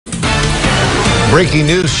Breaking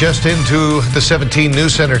news just into the 17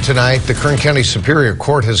 News Center tonight. The Kern County Superior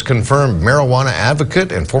Court has confirmed marijuana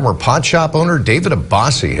advocate and former pot shop owner David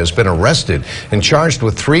Abbasi has been arrested and charged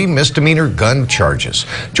with 3 misdemeanor gun charges.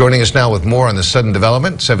 Joining us now with more on the sudden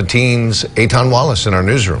development, 17's Eitan Wallace in our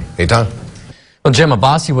newsroom. Eitan. Well, Jim,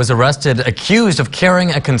 Abbasi was arrested accused of carrying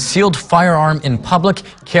a concealed firearm in public,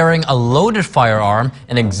 carrying a loaded firearm,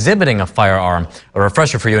 and exhibiting a firearm. A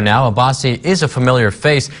refresher for you now, Abbasi is a familiar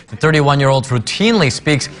face. The 31-year-old routinely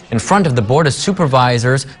speaks in front of the Board of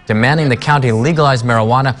Supervisors, demanding the county legalize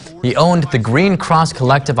marijuana. He owned the Green Cross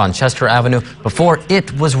Collective on Chester Avenue before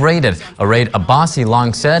it was raided, a raid Abbasi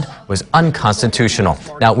long said was unconstitutional.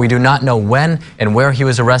 Now, we do not know when and where he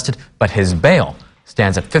was arrested, but his bail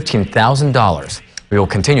stands at $15,000. We will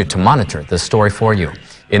continue to monitor this story for you.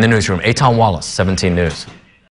 In the newsroom, Eitan Wallace, 17 News.